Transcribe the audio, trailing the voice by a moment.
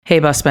Hey,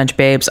 Bus Bench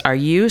babes, are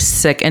you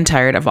sick and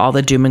tired of all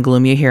the doom and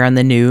gloom you hear on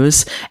the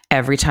news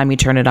every time you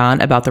turn it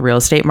on about the real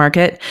estate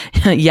market?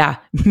 Yeah,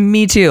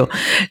 me too.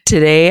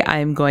 Today,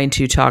 I'm going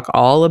to talk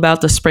all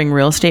about the spring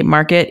real estate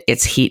market.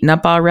 It's heating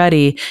up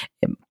already.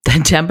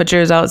 The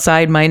temperatures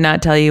outside might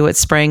not tell you it's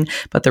spring,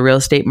 but the real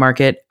estate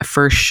market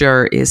for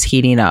sure is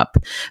heating up.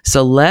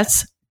 So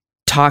let's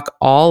talk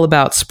all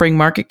about spring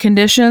market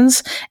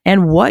conditions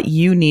and what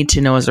you need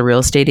to know as a real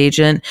estate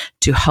agent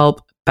to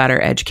help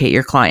better educate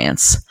your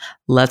clients.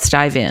 Let's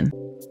dive in.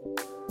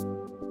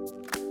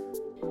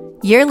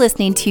 You're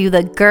listening to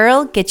the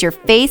Girl Get Your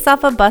Face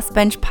Off a Bus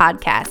Bench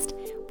podcast,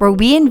 where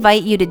we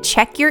invite you to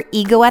check your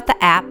ego at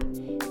the app,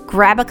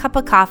 grab a cup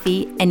of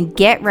coffee, and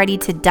get ready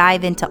to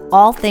dive into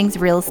all things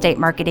real estate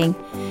marketing,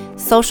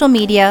 social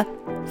media,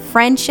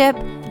 friendship,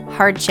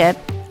 hardship,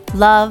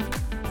 love,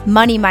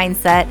 money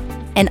mindset,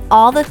 and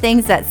all the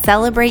things that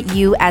celebrate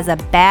you as a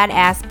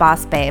badass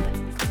boss babe.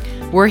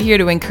 We're here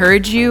to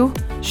encourage you,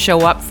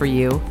 show up for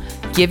you,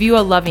 give you a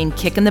loving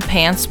kick in the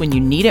pants when you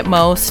need it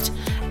most,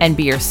 and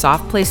be your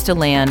soft place to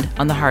land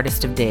on the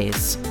hardest of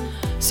days.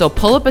 So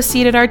pull up a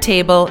seat at our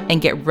table and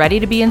get ready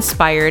to be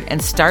inspired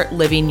and start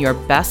living your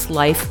best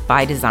life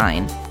by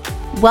design.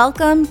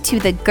 Welcome to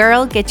the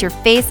Girl Get Your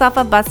Face Off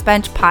a Bus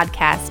Bench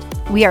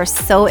podcast. We are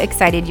so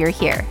excited you're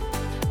here.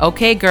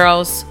 Okay,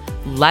 girls,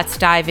 let's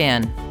dive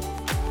in.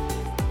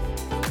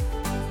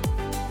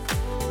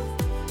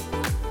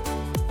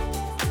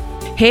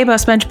 Hey,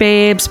 Bus Bench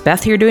babes,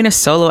 Beth here doing a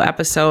solo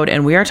episode,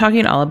 and we are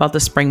talking all about the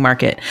spring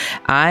market.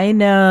 I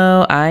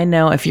know.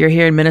 If you're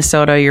here in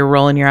Minnesota, you're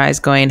rolling your eyes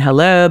going,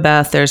 hello,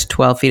 Beth, there's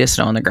 12 feet of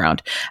snow on the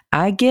ground.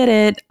 I get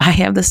it. I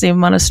have the same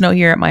amount of snow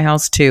here at my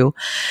house too.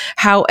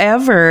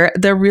 However,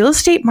 the real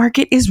estate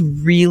market is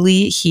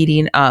really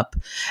heating up.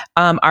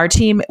 Our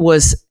team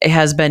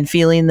has been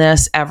feeling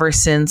this ever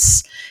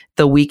since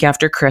the week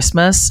after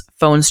Christmas.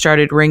 Phones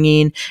started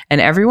ringing,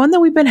 and everyone that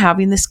we've been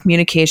having this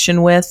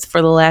communication with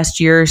for the last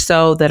year or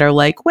so that are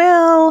like,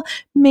 well,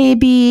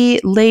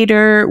 maybe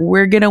later,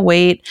 we're going to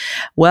wait.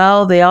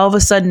 Well, they all of a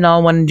sudden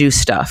all want to do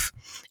stuff.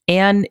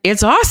 And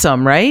it's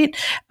awesome, right?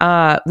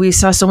 We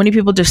saw so many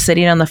people just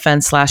sitting on the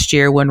fence last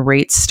year when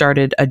rates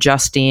started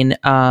adjusting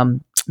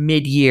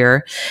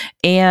mid-year,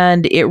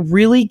 and it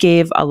really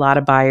gave a lot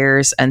of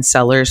buyers and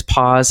sellers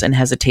pause and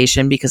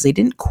hesitation because they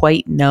didn't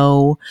quite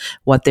know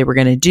what they were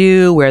going to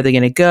do, where they're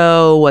going to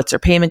go, what's their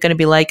payment going to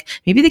be like.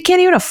 Maybe they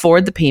can't even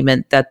afford the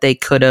payment that they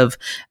could have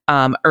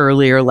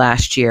earlier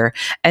last year.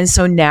 And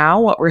so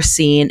now what we're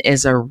seeing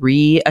is a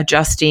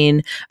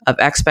readjusting of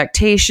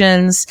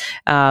expectations.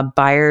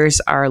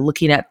 Buyers are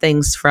looking at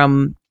things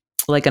from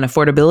like an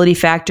affordability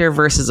factor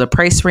versus a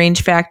price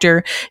range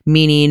factor,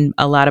 meaning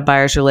a lot of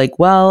buyers are like,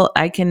 well,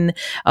 I can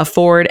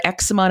afford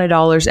X amount of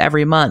dollars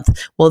every month.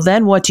 Well,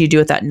 then what do you do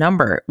with that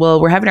number? Well,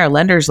 we're having our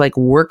lenders like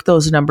work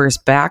those numbers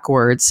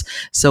backwards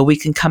so we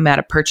can come at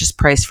a purchase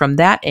price from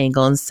that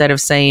angle instead of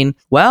saying,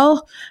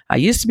 well, I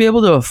used to be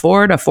able to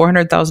afford a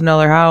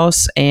 $400,000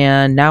 house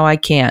and now I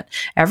can't.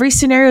 Every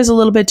scenario is a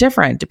little bit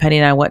different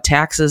depending on what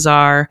taxes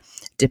are.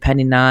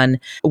 Depending on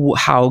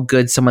how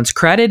good someone's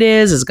credit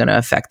is going to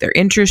affect their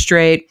interest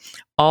rate,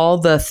 all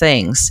the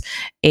things.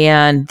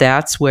 And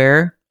that's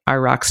where our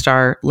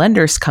rockstar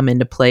lenders come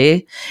into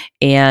play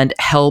and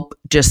help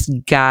just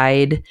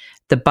guide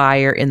the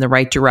buyer in the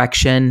right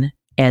direction.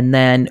 And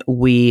then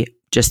we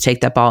just take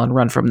that ball and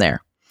run from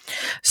there.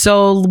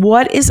 So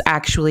what is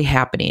actually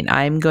happening?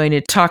 I'm going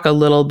to talk a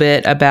little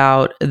bit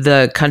about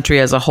the country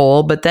as a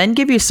whole, but then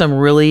give you some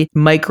really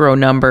micro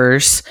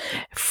numbers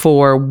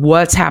for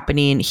what's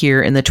happening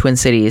here in the Twin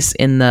Cities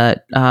in the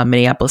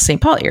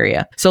Minneapolis-St. Paul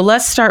area. So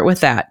let's start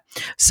with that.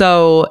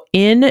 So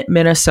in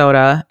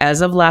Minnesota, as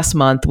of last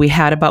month, we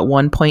had about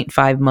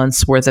 1.5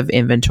 months worth of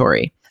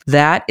inventory.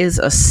 That is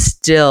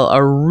still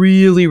a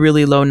really,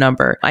 really low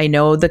number. I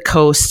know the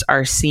coasts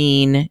are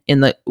seeing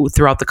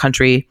throughout the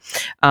country,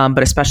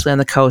 but especially on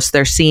the coast,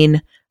 they're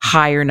seeing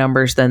higher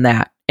numbers than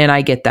that. And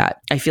I get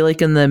that. I feel like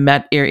in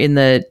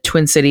the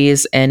Twin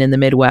Cities and in the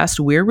Midwest,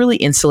 we're really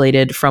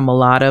insulated from a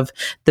lot of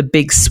the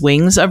big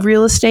swings of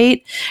real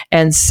estate.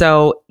 And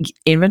so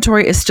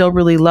inventory is still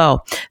really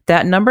low.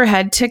 That number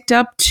had ticked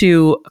up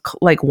to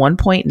like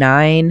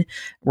 1.9,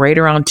 right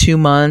around 2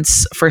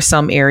 months for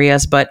some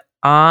areas, but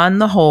on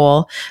the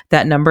whole,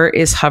 that number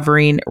is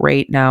hovering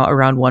right now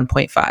around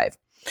 1.5.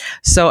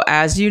 So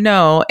as you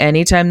know,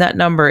 anytime that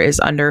number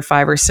is under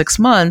 5 or 6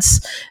 months,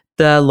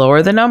 the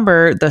lower the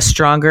number, the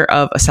stronger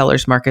of a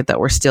seller's market that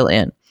we're still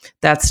in.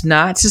 That's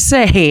not to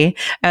say,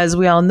 as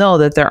we all know,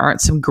 that there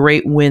aren't some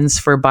great wins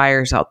for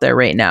buyers out there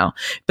right now.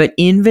 But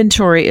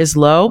inventory is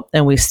low,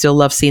 and we still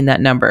love seeing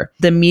that number.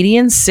 The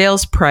median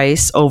sales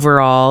price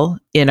overall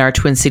in our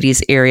Twin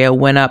Cities area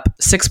went up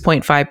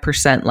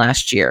 6.5%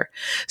 last year.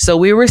 So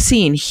we were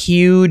seeing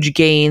huge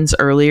gains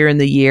earlier in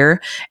the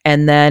year.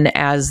 And then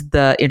as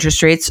the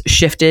interest rates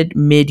shifted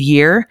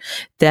mid-year,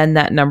 then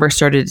that number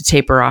started to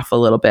taper off a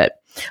little bit.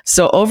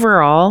 So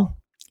overall,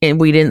 and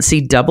we didn't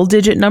see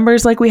double-digit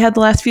numbers like we had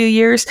the last few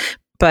years,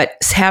 but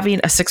having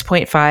a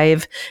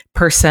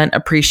 6.5%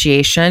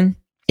 appreciation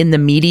in the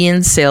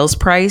median sales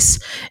price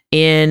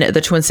in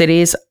the Twin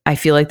Cities, I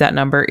feel like that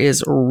number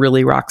is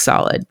really rock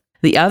solid.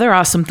 The other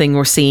awesome thing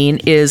we're seeing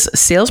is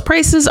sales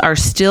prices are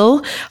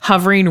still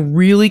hovering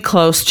really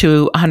close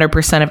to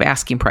 100% of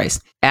asking price.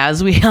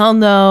 As we all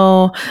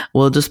know,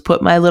 we'll just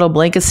put my little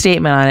blanket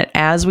statement on it.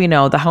 As we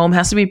know, the home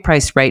has to be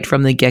priced right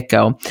from the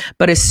get-go.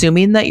 But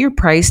assuming that you're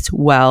priced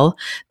well,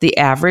 the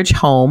average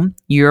home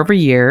year over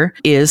year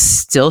is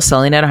still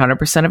selling at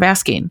 100% of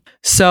asking.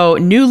 So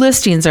new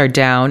listings are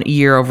down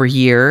year over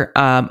year,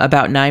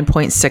 about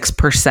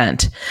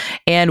 9.6%.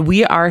 And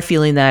we are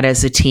feeling that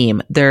as a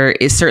team. There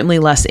is certainly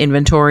less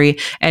inventory,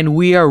 and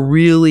we are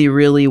really,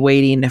 really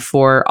waiting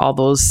for all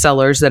those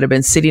sellers that have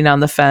been sitting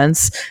on the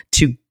fence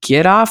to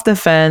get off the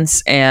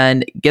fence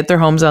and get their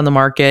homes on the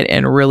market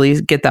and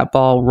really get that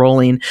ball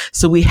rolling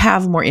so we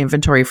have more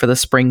inventory for the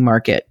spring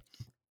market.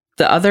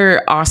 The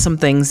other awesome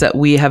things that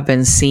we have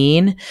been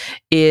seeing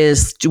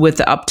is with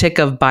the uptick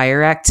of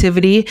buyer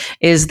activity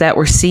is that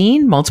we're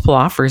seeing multiple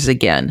offers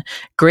again.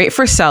 Great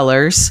for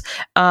sellers,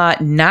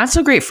 not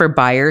so great for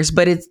buyers,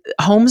 but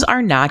homes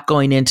are not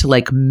going into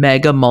like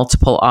mega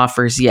multiple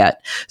offers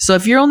yet. So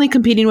if you're only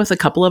competing with a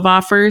couple of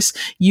offers,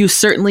 you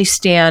certainly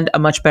stand a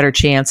much better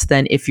chance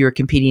than if you're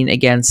competing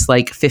against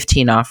like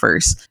 15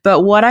 offers.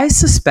 But what I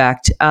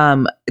suspect,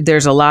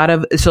 there's a lot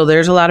of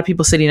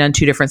people sitting on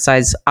two different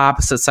sides,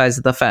 opposite sides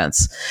of the fence.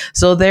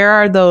 So there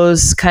are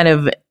those kind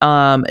of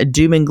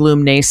doom and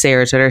gloom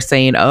naysayers that are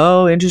saying,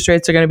 oh, interest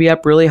rates are going to be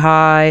up really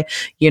high.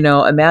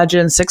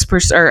 Imagine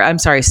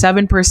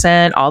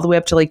 7%, all the way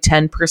up to like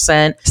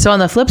 10%. So on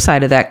the flip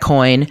side of that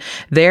coin,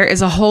 there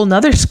is a whole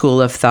nother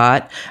school of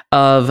thought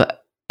of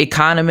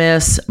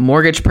economists,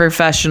 mortgage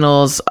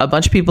professionals, a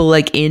bunch of people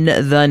like in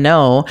the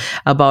know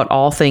about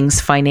all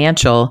things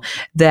financial,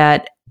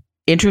 that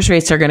interest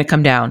rates are going to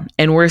come down.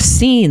 And we're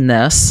seeing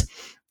this.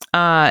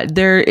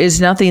 There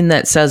is nothing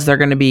that says they're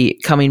going to be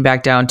coming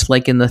back down to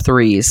like in the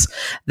threes.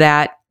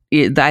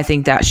 I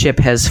think that ship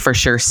has for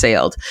sure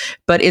sailed.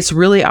 But it's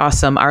really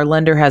awesome. Our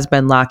lender has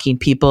been locking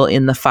people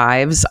in the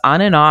fives on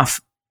and off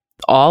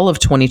all of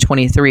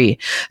 2023.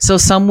 So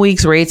some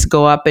weeks rates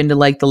go up into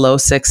like the low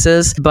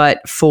sixes,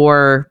 but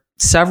for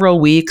several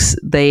weeks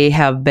they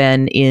have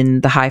been in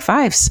the high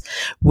fives,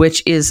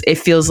 which is, it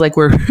feels like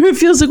we're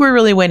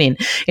really winning.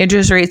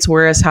 Interest rates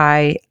were as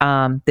high,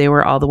 they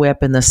were all the way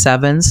up in the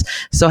sevens.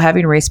 So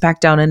having rates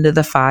back down into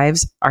the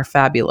fives are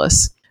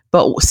fabulous.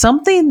 But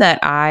something that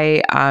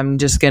I'm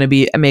just going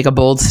to make a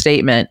bold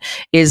statement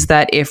is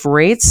that if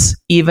rates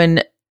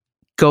even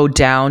go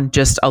down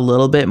just a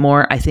little bit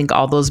more, I think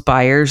all those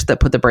buyers that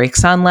put the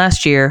brakes on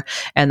last year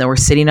and that were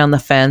sitting on the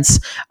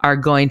fence are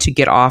going to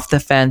get off the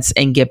fence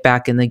and get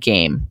back in the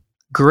game.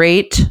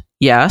 Great.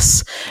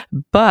 Yes.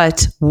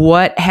 But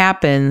what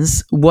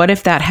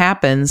if that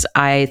happens?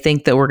 I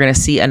think that we're going to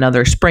see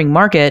another spring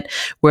market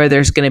where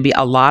there's going to be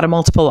a lot of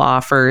multiple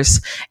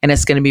offers and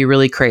it's going to be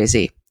really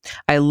crazy.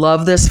 I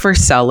love this for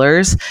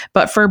sellers,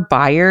 but for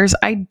buyers,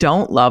 I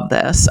don't love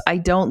this. I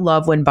don't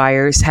love when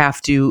buyers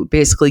have to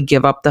basically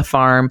give up the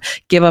farm,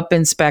 give up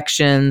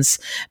inspections,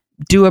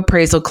 do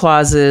appraisal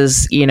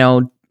clauses,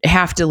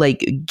 have to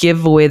like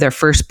give away their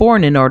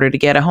firstborn in order to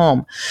get a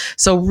home.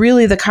 So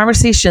really the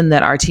conversation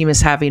that our team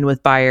is having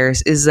with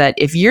buyers is that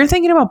if you're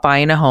thinking about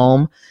buying a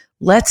home,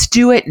 let's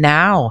do it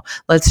now.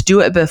 Let's do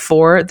it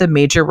before the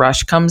major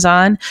rush comes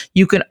on.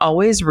 You can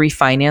always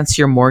refinance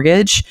your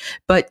mortgage,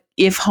 but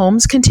if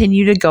homes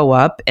continue to go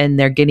up and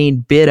they're getting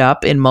bid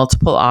up in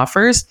multiple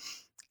offers,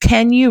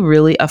 can you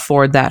really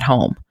afford that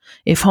home?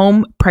 If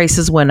home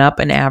prices went up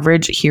an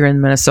average here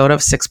in Minnesota of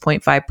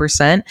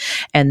 6.5%,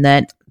 and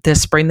then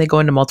this spring they go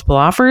into multiple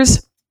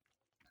offers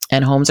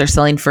and homes are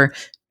selling for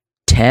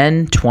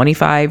 $10,000,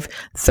 $25,000,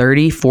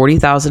 $30,000,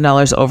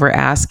 $40,000 over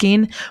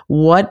asking,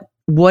 what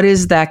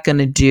is that going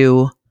to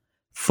do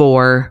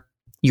for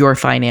your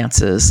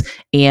finances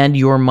and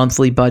your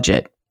monthly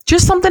budget?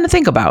 Just something to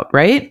think about,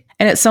 right?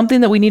 And it's something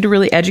that we need to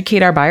really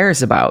educate our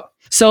buyers about.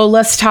 So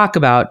let's talk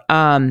about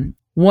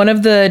one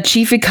of the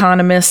chief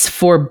economists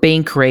for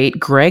Bankrate,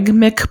 Greg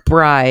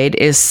McBride,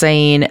 is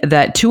saying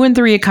that 2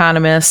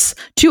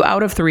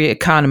 out of 3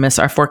 economists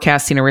are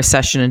forecasting a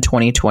recession in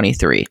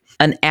 2023,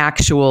 an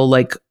actual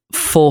like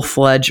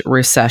full-fledged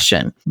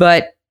recession.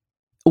 But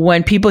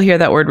when people hear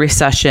that word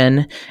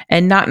recession,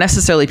 and not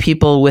necessarily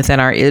people within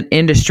our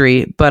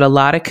industry, but a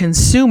lot of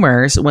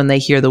consumers, when they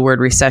hear the word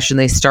recession,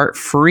 they start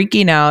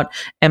freaking out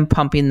and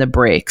pumping the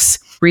brakes.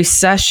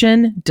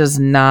 Recession does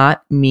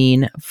not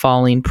mean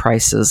falling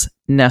prices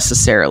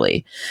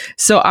necessarily.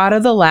 So out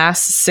of the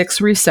last 6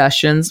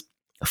 recessions,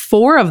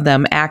 4 of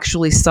them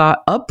actually saw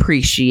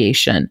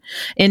appreciation.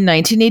 In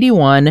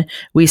 1981,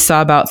 we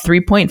saw about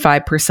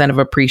 3.5% of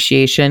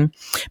appreciation,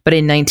 but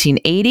in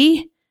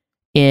 1980,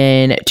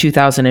 in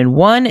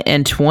 2001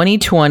 and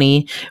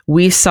 2020,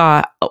 we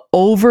saw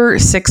over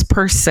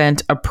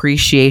 6%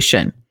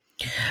 appreciation.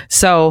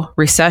 So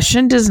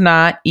recession does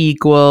not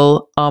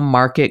equal a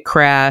market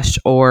crash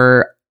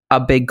or a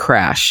big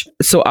crash.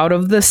 So out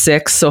of the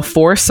 6, so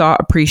 4 saw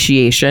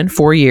appreciation,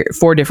 4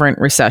 different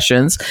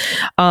recessions.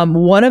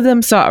 One of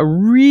them saw a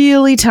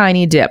really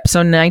tiny dip.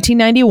 So in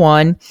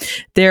 1991,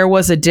 there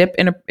was a dip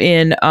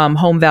in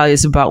home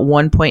values of about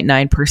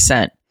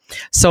 1.9%.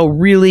 So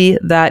really,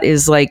 that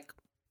is like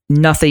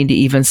nothing to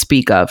even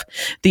speak of.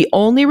 The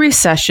only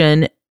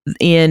recession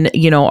in,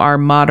 our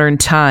modern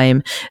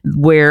time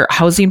where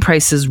housing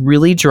prices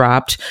really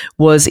dropped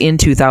was in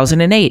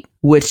 2008,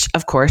 which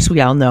of course we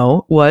all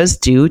know was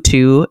due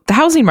to the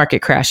housing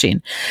market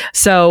crashing.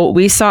 So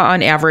we saw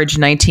on average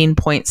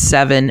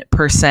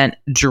 19.7%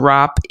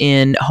 drop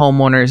in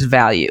homeowners'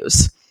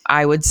 values.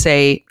 I would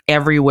say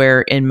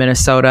everywhere in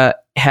Minnesota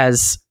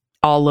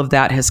all of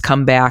that has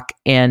come back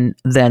and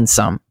then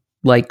some,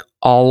 like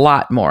a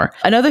lot more.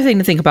 Another thing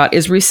to think about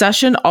is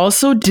recession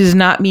also does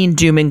not mean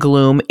doom and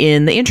gloom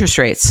in the interest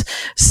rates.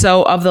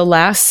 So of the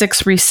last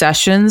 6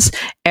 recessions,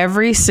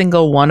 every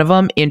single one of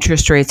them,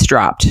 interest rates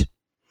dropped,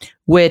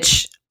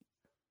 which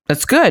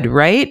that's good,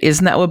 right?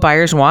 Isn't that what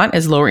buyers want,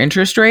 is lower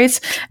interest rates?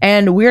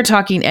 And we're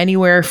talking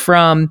anywhere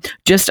from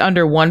just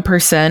under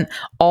 1%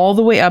 all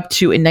the way up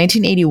to, in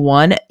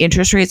 1981,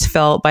 interest rates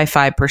fell by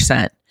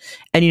 5%.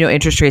 And,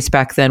 interest rates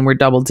back then were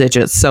double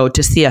digits. So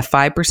to see a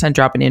 5%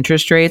 drop in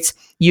interest rates,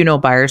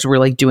 buyers were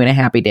like doing a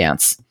happy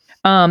dance.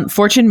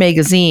 Fortune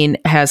magazine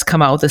has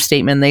come out with a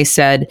statement. They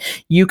said,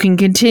 you can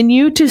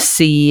continue to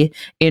see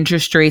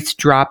interest rates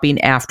dropping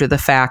after the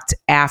fact,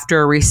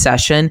 after a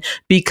recession,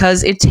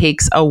 because it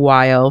takes a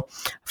while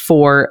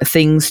for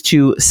things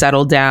to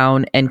settle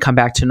down and come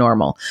back to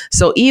normal.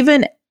 So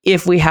even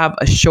if we have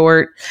a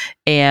short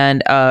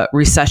and a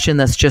recession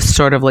that's just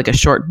sort of like a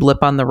short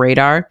blip on the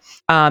radar,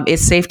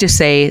 it's safe to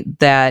say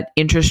that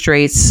interest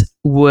rates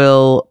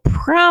will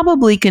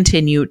probably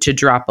continue to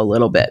drop a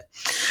little bit.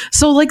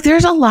 So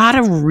there's a lot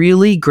of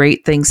really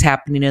great things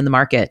happening in the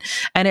market.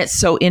 And it's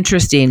so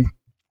interesting.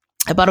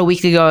 About a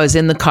week ago, I was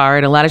in the car,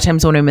 and a lot of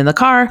times when I'm in the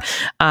car,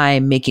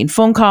 I'm making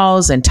phone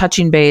calls and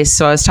touching base.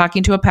 So I was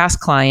talking to a past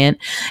client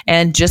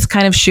and just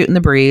kind of shooting the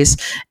breeze.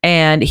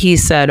 And he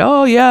said,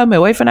 oh yeah, my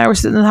wife and I were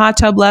sitting in the hot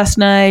tub last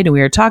night and we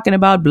were talking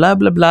about blah,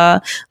 blah, blah,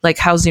 like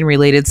housing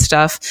related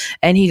stuff.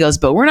 And he goes,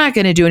 but we're not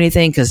going to do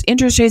anything because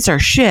interest rates are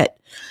shit.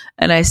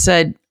 And I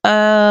said,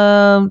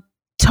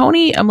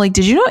 Tony, I'm like,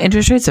 did you know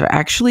interest rates have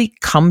actually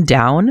come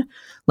down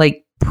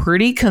like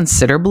pretty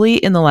considerably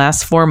in the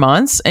last 4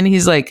 months? And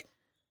he's like,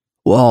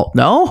 well,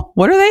 no,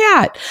 what are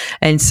they at?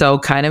 And so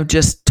kind of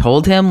just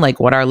told him like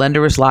what our lender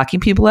was locking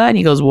people at. And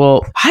he goes,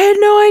 well, I had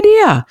no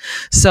idea.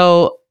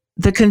 So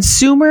the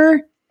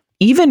consumer,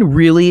 even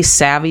really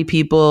savvy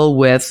people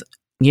with,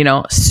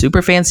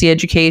 super fancy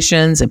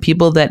educations and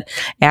people that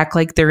act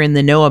like they're in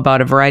the know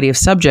about a variety of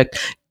subjects,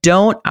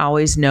 don't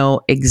always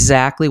know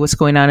exactly what's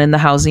going on in the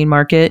housing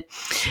market.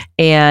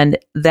 And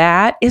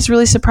that is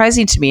really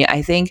surprising to me.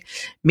 I think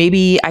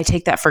maybe I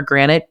take that for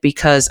granted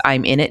because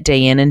I'm in it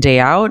day in and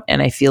day out.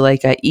 And I feel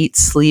like I eat,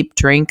 sleep,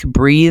 drink,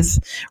 breathe,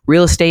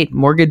 real estate,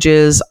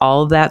 mortgages,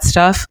 all of that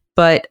stuff.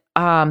 But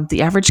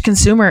the average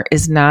consumer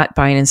is not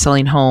buying and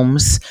selling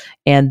homes,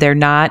 and they're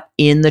not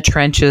in the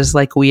trenches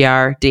like we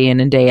are day in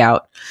and day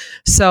out.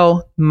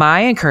 So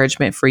my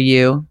encouragement for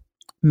you,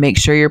 make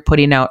sure you're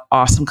putting out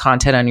awesome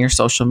content on your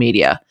social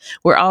media.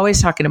 We're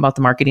always talking about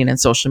the marketing and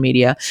social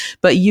media,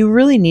 but you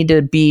really need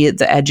to be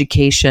the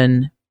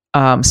education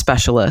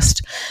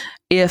specialist.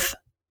 If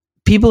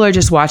people are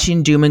just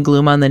watching doom and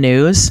gloom on the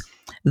news,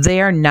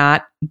 they are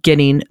not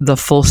getting the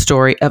full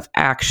story of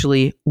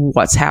actually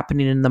what's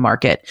happening in the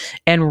market.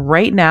 And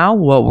right now,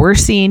 what we're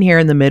seeing here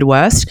in the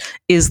Midwest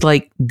is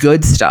like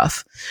good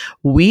stuff.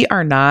 We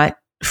are not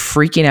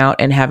freaking out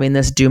and having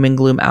this doom and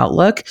gloom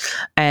outlook.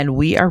 And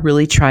we are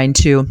really trying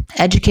to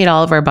educate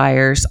all of our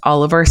buyers,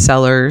 all of our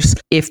sellers.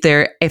 If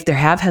they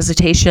have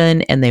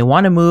hesitation and they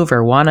want to move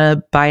or want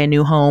to buy a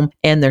new home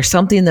and there's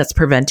something that's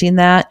preventing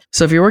that.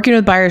 So if you're working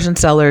with buyers and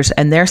sellers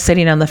and they're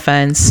sitting on the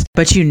fence,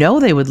 but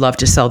they would love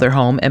to sell their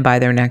home and buy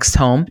their next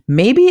home,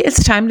 maybe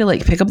it's time to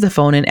pick up the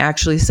phone and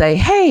actually say,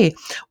 hey,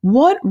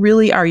 what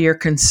really are your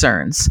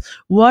concerns?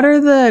 What are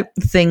the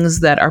things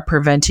that are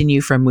preventing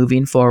you from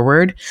moving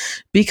forward?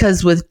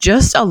 Because with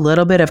just a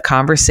little bit of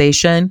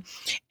conversation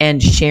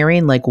and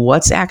sharing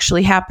what's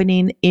actually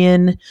happening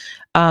in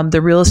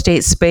the real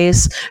estate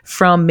space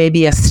from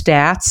maybe a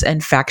stats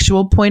and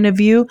factual point of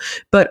view,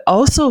 but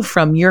also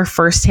from your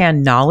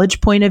firsthand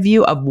knowledge point of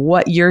view of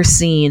what you're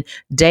seeing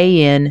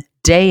day in,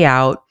 day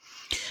out,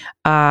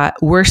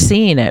 we're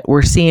seeing it.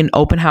 We're seeing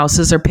open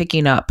houses are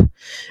picking up.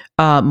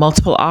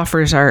 Multiple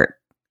offers are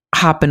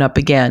hopping up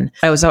again.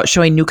 I was out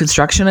showing new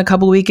construction a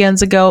couple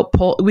weekends ago.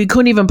 We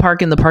couldn't even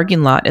park in the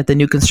parking lot at the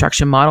new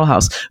construction model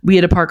house. We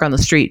had to park on the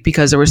street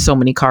because there were so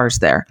many cars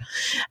there.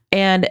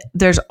 And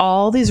there's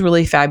all these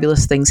really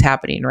fabulous things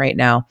happening right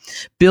now.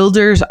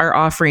 Builders are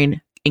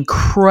offering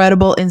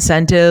incredible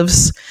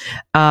incentives.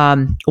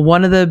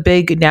 One of the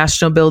big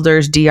national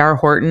builders, D.R.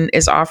 Horton,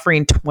 is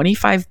offering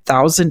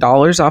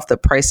 $25,000 off the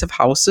price of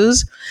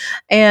houses.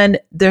 And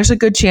there's a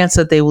good chance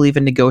that they will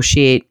even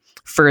negotiate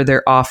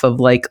further off of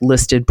like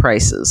listed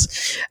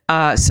prices.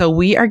 So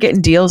we are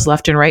getting deals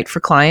left and right for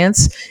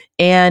clients,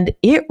 and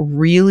it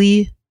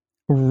really,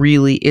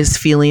 really is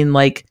feeling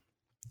like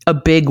a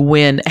big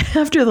win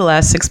after the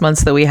last 6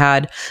 months that we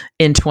had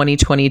in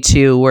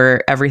 2022,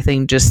 where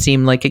everything just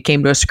seemed like it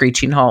came to a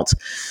screeching halt.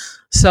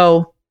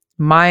 So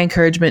my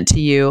encouragement to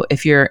you,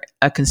 if you're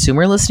a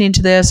consumer listening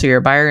to this, or you're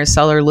a buyer or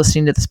seller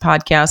listening to this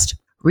podcast,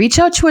 reach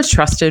out to a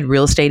trusted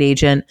real estate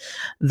agent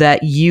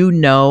that you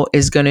know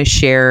is going to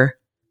share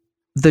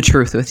the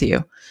truth with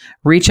you.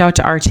 Reach out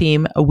to our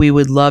team. We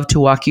would love to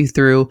walk you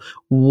through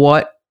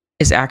what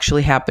is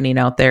actually happening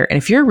out there. And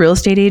if you're a real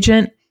estate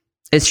agent,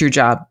 it's your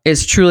job.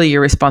 It's truly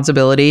your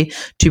responsibility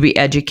to be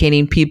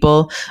educating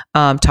people,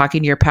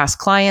 talking to your past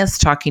clients,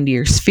 talking to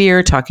your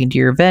sphere, talking to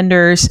your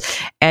vendors,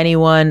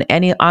 anyone,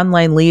 any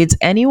online leads,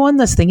 anyone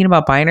that's thinking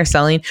about buying or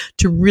selling,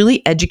 to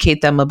really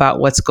educate them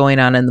about what's going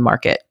on in the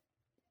market,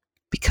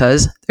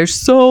 because there's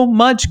so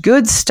much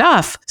good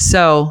stuff.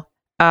 So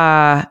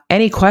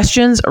any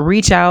questions,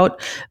 reach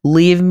out,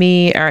 leave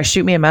me or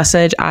shoot me a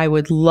message. I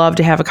would love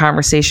to have a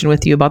conversation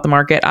with you about the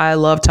market. I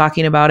love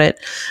talking about it.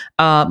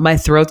 My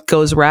throat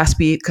goes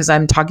raspy because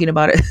I'm talking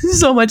about it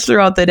so much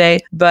throughout the day.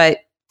 But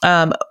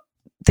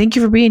thank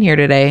you for being here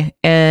today.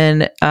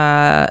 And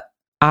I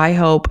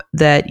hope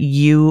that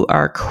you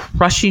are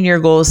crushing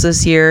your goals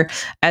this year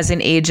as an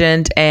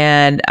agent.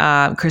 And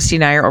Christy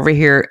and I are over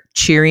here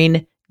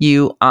cheering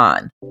you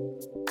on.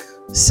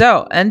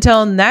 So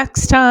until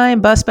next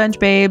time, bus bench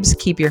babes,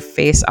 keep your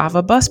face off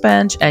a bus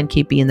bench and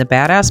keep being the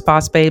badass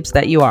boss babes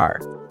that you are.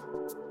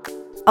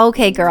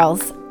 Okay,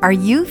 girls, are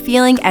you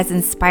feeling as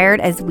inspired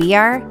as we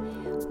are?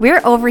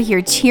 We're over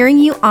here cheering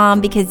you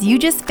on because you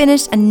just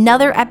finished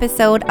another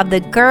episode of the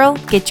Girl,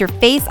 Get Your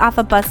Face Off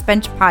a Bus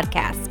Bench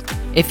podcast.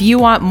 If you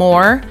want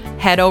more,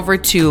 head over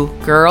to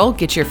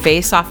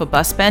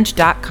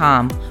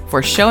girlgetyourfaceoffabusbench.com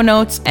for show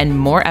notes and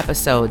more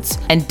episodes.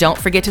 And don't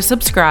forget to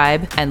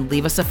subscribe and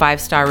leave us a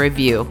 5-star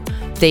review.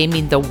 They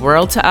mean the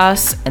world to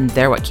us, and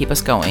they're what keep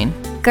us going.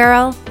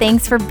 Girl,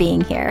 thanks for being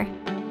here.